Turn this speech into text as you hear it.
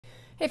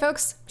Hey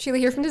folks, Sheila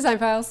here from Design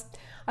Files.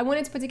 I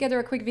wanted to put together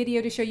a quick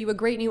video to show you a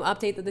great new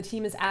update that the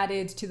team has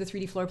added to the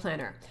 3D floor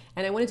planner,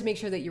 and I wanted to make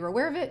sure that you're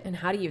aware of it and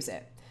how to use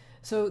it.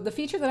 So the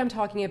feature that I'm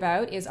talking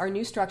about is our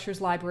new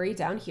structures library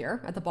down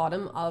here at the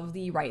bottom of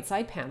the right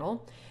side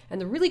panel. And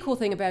the really cool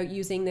thing about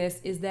using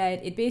this is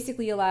that it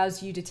basically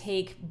allows you to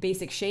take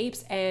basic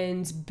shapes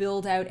and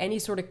build out any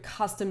sort of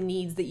custom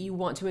needs that you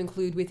want to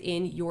include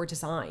within your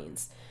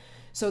designs.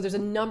 So there's a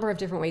number of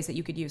different ways that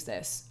you could use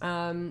this.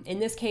 In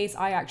this case,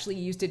 I actually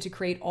used it to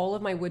create all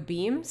of my wood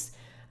beams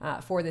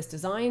for this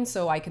design.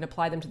 So I can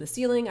apply them to the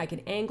ceiling, I can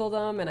angle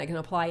them, and I can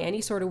apply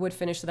any sort of wood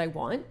finish that I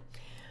want.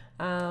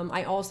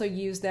 I also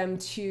use them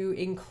to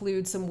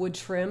include some wood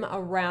trim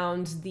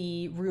around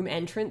the room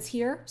entrance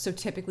here. So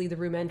typically the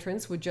room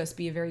entrance would just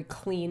be a very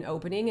clean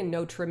opening and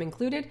no trim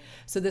included.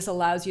 So this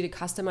allows you to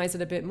customize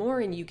it a bit more,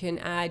 and you can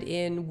add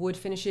in wood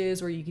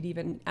finishes, or you could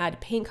even add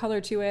paint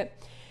color to it.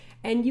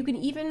 And you can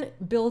even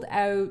build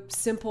out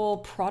simple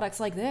products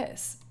like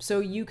this. So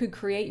you could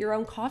create your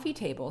own coffee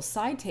tables,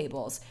 side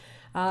tables.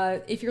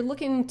 If you're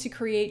looking to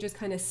create just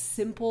kind of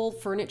simple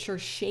furniture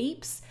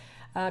shapes,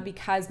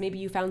 because maybe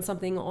you found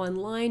something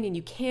online and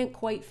you can't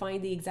quite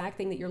find the exact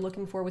thing that you're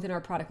looking for within our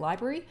product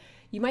library,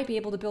 you might be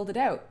able to build it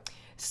out.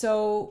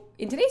 So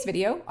in today's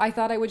video, I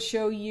thought I would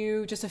show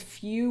you just a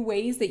few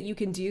ways that you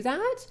can do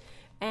that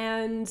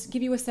and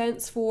give you a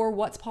sense for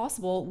what's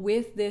possible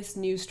with this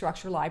new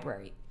structure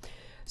library.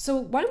 So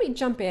why don't we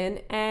jump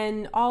in,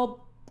 and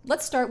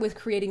let's start with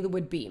creating the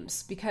wood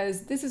beams,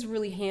 because this is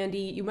really handy.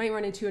 You might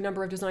run into a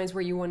number of designs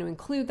where you want to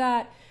include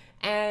that.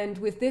 And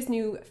with this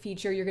new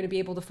feature, you're going to be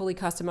able to fully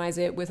customize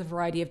it with a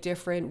variety of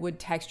different wood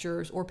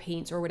textures or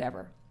paints or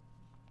whatever.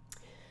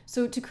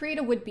 So to create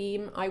a wood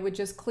beam, I would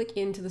just click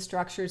into the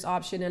structures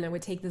option, and I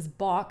would take this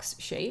box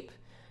shape,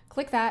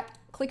 click that,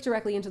 click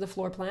directly into the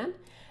floor plan.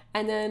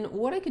 And then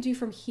what I could do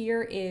from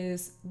here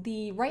is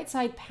the right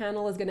side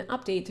panel is going to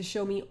update to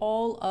show me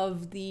all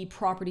of the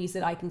properties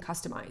that I can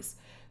customize.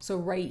 So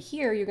right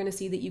here, you're going to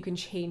see that you can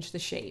change the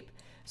shape.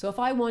 So if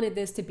I wanted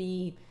this to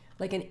be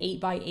like an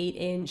 8 by 8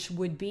 inch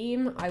wood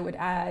beam, I would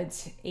add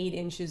 8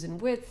 inches in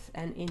width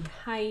and in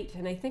height.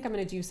 And I think I'm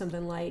going to do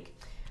something like,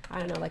 I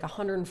don't know, like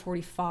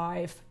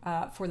 145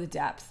 for the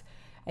depth.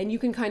 And you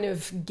can kind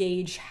of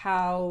gauge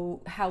how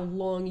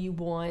long you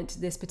want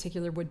this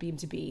particular wood beam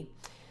to be.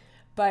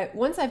 But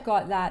once I've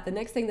got that, the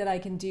next thing that I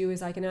can do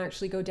is I can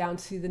actually go down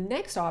to the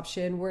next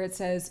option where it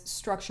says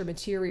structure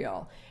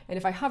material. And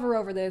if I hover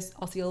over this,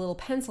 I'll see a little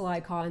pencil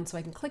icon, so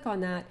I can click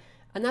on that,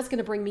 and that's going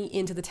to bring me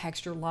into the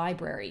texture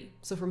library.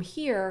 So from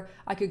here,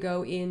 I could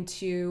go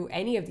into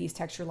any of these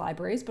texture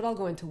libraries, but I'll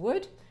go into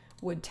wood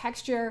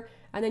texture,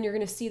 and then you're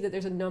going to see that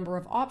there's a number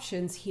of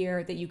options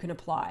here that you can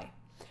apply.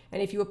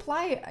 And if you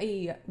apply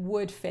a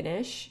wood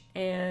finish,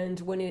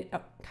 and when it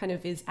kind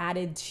of is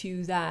added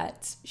to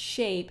that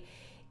shape,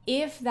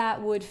 if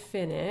that wood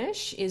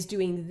finish is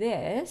doing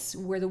this,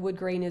 where the wood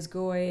grain is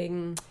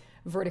going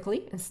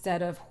vertically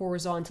instead of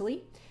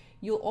horizontally,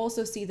 you'll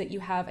also see that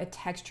you have a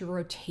texture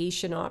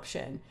rotation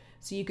option.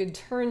 So you can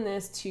turn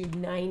this to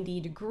 90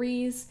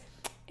 degrees,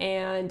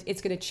 and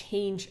it's going to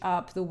change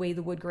up the way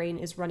the wood grain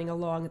is running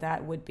along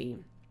that wood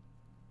beam.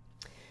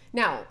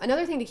 Now,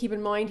 another thing to keep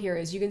in mind here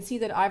is you can see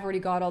that I've already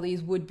got all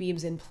these wood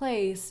beams in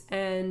place,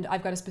 and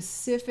I've got a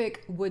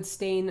specific wood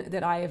stain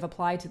that I have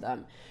applied to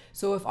them.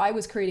 So if I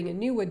was creating a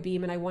new wood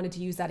beam and I wanted to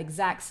use that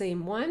exact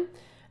same one,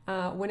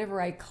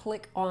 whenever I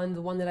click on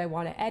the one that I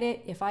want to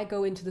edit, if I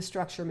go into the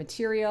structure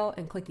material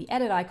and click the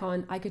edit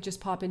icon, I could just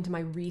pop into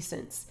my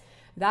recents.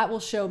 That will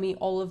show me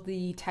all of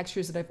the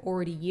textures that I've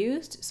already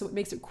used, so it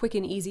makes it quick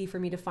and easy for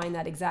me to find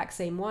that exact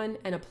same one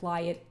and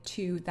apply it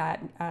to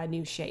that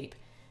new shape.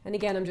 And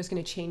again, I'm just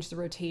going to change the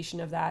rotation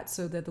of that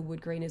so that the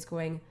wood grain is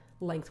going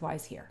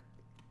lengthwise here.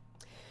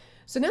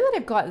 So now that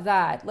I've got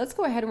that, let's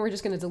go ahead and we're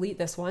just going to delete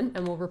this one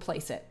and we'll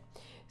replace it.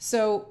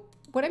 So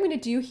what I'm going to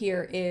do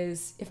here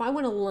is, if I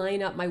want to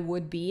line up my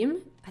wood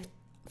beam,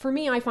 for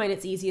me, I find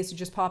it's easiest to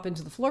just pop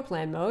into the floor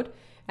plan mode,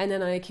 and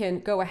then I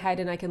can go ahead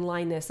and I can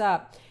line this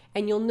up.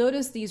 And you'll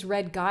notice these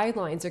red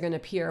guidelines are going to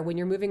appear when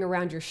you're moving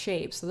around your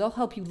shape. So they'll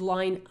help you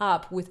line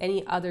up with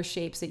any other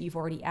shapes that you've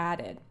already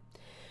added.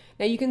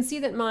 Now you can see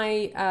that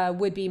my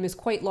wood beam is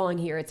quite long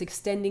here. It's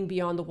extending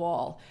beyond the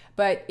wall.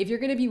 But if you're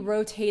going to be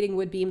rotating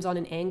wood beams on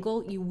an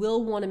angle, you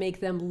will want to make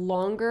them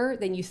longer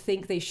than you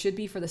think they should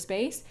be for the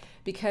space,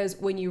 because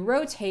when you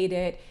rotate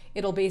it,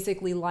 it'll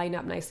basically line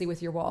up nicely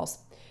with your walls.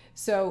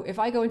 So if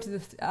I go into the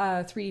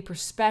 3D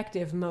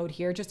perspective mode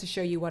here, just to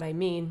show you what I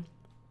mean,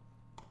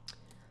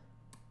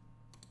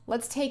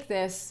 let's take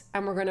this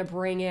and we're going to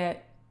bring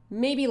it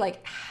maybe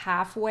like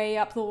halfway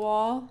up the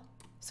wall.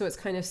 So it's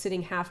kind of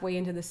sitting halfway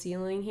into the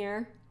ceiling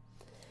here.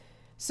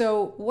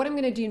 So what I'm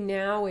going to do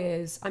now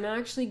is I'm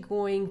actually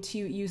going to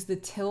use the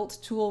tilt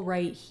tool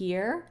right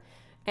here,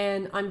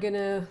 and I'm going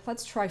to,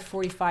 let's try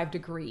 45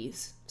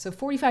 degrees. So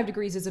 45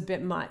 degrees is a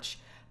bit much,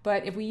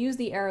 but if we use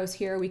the arrows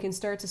here, we can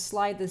start to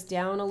slide this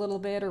down a little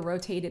bit or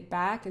rotate it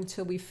back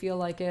until we feel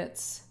like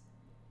it's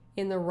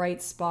in the right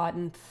spot,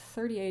 and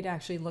 38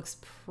 actually looks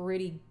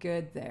pretty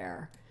good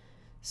there.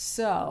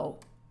 So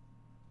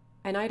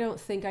And I don't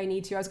think I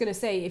need to. I was going to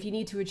say, if you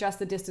need to adjust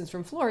the distance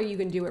from floor, you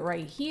can do it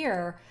right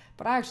here.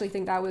 But I actually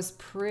think that was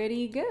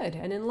pretty good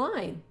and in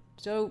line.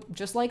 So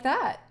just like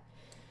that.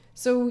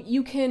 So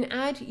you can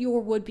add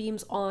your wood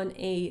beams on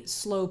a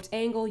sloped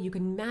angle. You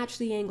can match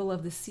the angle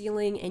of the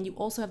ceiling, and you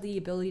also have the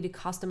ability to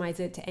customize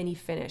it to any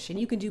finish. And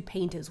you can do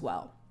paint as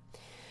well.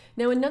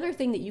 Now, another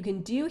thing that you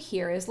can do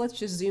here is, let's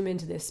just zoom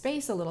into this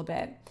space a little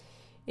bit.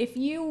 If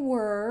you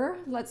were,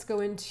 let's go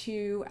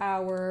into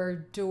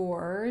our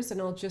doors,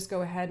 and I'll just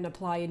go ahead and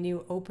apply a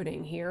new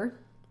opening here.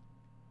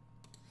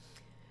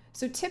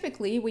 So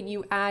typically when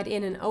you add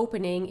in an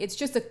opening, it's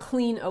just a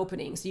clean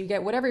opening. So you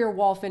get whatever your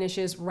wall finish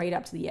is right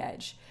up to the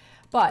edge.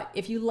 But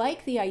if you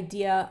like the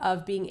idea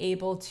of being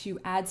able to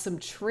add some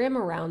trim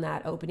around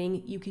that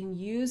opening, you can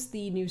use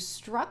the new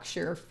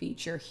structure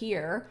feature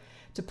here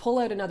to pull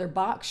out another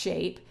box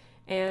shape.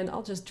 And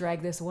I'll just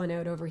drag this one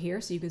out over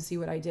here so you can see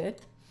what I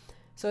did.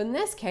 So in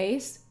this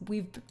case,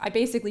 I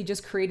basically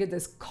just created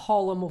this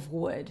column of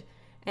wood,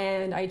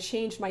 and I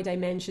changed my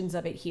dimensions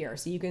of it here.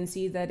 So you can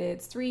see that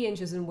it's 3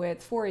 inches in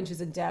width, 4 inches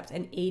in depth,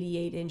 and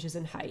 88 inches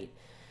in height.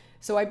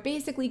 So I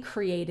basically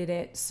created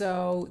it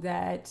so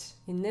that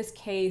in this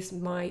case,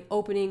 my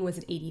opening was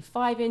at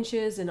 85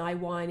 inches and I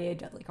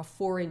wanted like a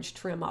 4-inch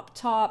trim up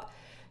top.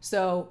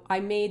 So I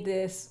made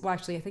this, well,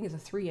 actually, I think it's a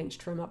 3-inch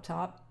trim up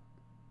top.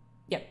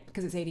 Yep,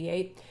 because it's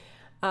 88.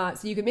 So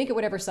you can make it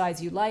whatever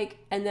size you like,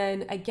 and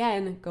then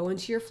again, go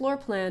into your floor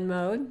plan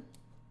mode,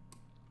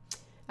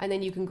 and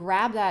then you can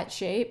grab that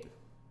shape,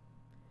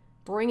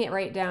 bring it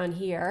right down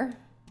here.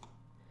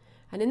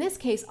 And in this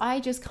case,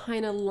 I just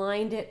kind of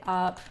lined it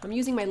up. I'm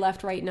using my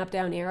left, right, and up,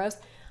 down arrows.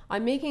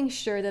 I'm making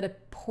sure that a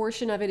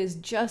portion of it is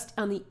just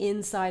on the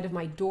inside of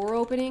my door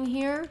opening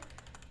here.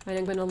 And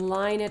I'm going to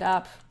line it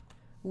up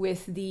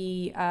with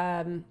the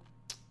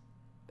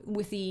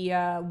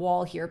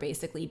wall here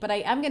basically, but I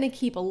am going to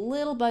keep a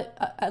little bit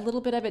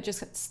of it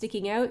just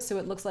sticking out so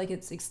it looks like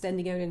it's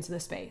extending out into the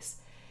space.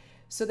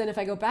 So then if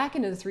I go back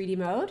into the 3D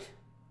mode,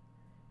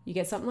 you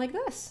get something like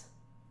this.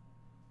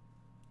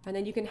 And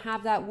then you can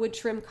have that wood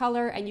trim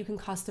color, and you can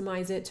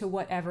customize it to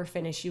whatever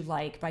finish you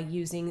like by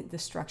using the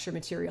structure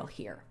material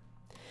here.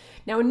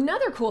 Now,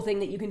 another cool thing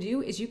that you can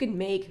do is you can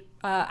make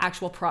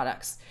actual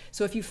products.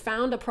 So if you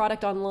found a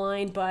product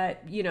online,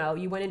 but you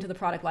went into the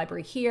product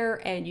library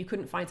here and you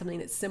couldn't find something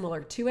that's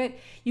similar to it,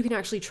 you can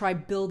actually try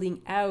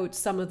building out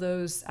some of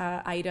those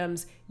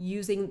items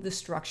using the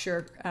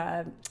structure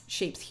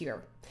shapes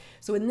here.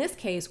 So in this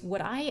case,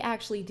 what I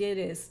actually did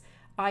is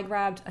I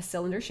grabbed a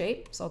cylinder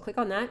shape. So I'll click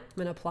on that. I'm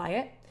going to apply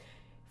it.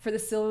 For the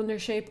cylinder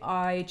shape,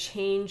 I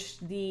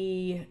changed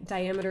the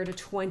diameter to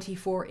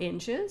 24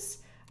 inches.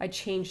 I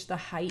changed the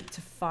height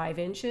to 5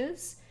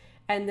 inches.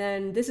 And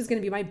then this is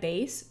going to be my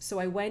base. So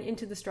I went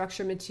into the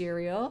structure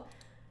material.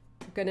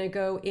 I'm going to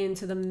go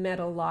into the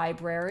metal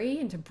library,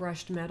 into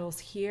brushed metals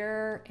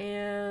here.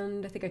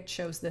 And I think I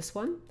chose this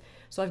one.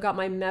 So I've got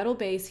my metal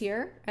base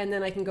here. And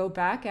then I can go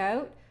back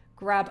out,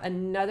 grab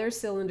another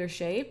cylinder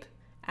shape,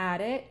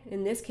 add it.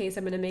 In this case,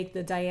 I'm going to make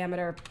the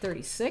diameter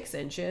 36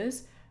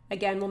 inches.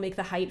 Again, we'll make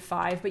the height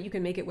 5, but you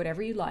can make it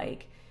whatever you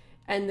like.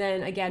 And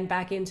then again,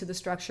 back into the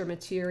structure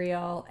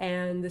material,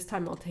 and this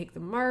time I'll take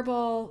the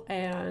marble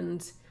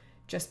and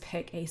just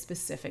pick a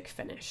specific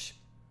finish.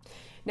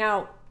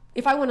 Now,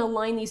 if I want to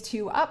line these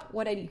two up,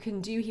 what I can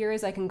do here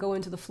is I can go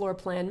into the floor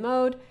plan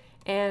mode,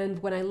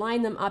 and when I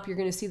line them up, you're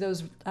going to see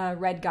those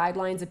red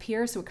guidelines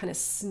appear, so it kind of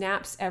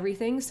snaps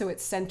everything so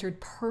it's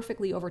centered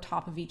perfectly over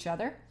top of each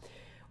other.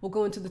 We'll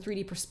go into the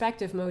 3D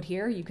perspective mode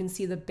here. You can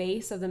see the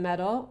base of the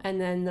metal and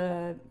then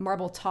the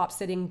marble top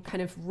sitting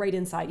kind of right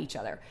inside each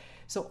other.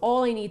 So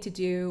all I need to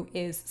do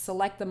is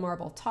select the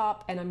marble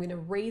top, and I'm going to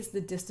raise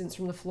the distance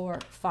from the floor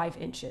 5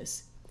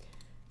 inches.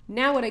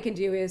 Now what I can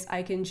do is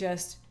I can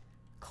just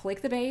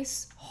click the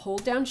base,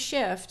 hold down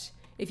Shift.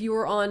 If you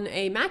were on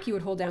a Mac, you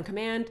would hold down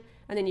Command,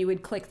 and then you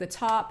would click the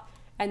top,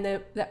 and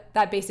then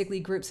that basically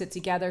groups it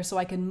together, so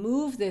I can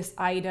move this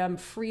item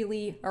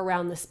freely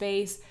around the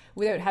space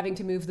without having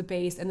to move the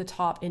base and the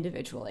top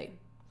individually.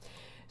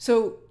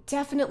 So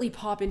definitely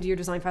pop into your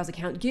DesignFiles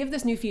account, give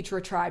this new feature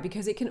a try,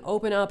 because it can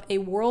open up a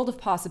world of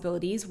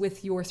possibilities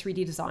with your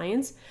 3D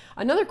designs.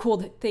 Another cool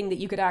thing that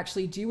you could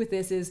actually do with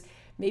this is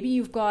maybe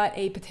you've got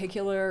a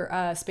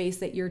particular space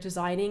that you're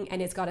designing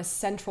and it's got a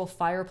central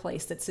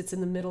fireplace that sits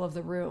in the middle of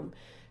the room.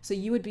 So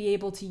you would be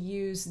able to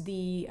use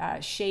the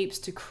shapes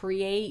to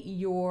create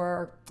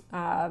your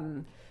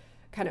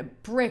kind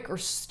of brick or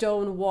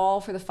stone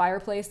wall for the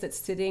fireplace that's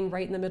sitting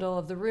right in the middle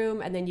of the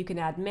room. And then you can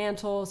add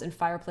mantles and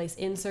fireplace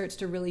inserts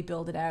to really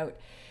build it out.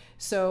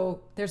 So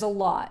there's a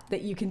lot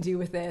that you can do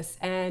with this,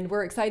 and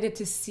we're excited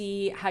to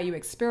see how you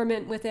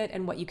experiment with it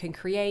and what you can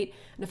create.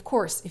 And of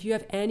course, if you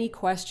have any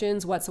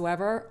questions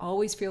whatsoever,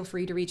 always feel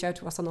free to reach out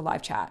to us on the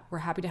live chat. We're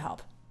happy to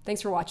help.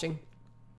 Thanks for watching.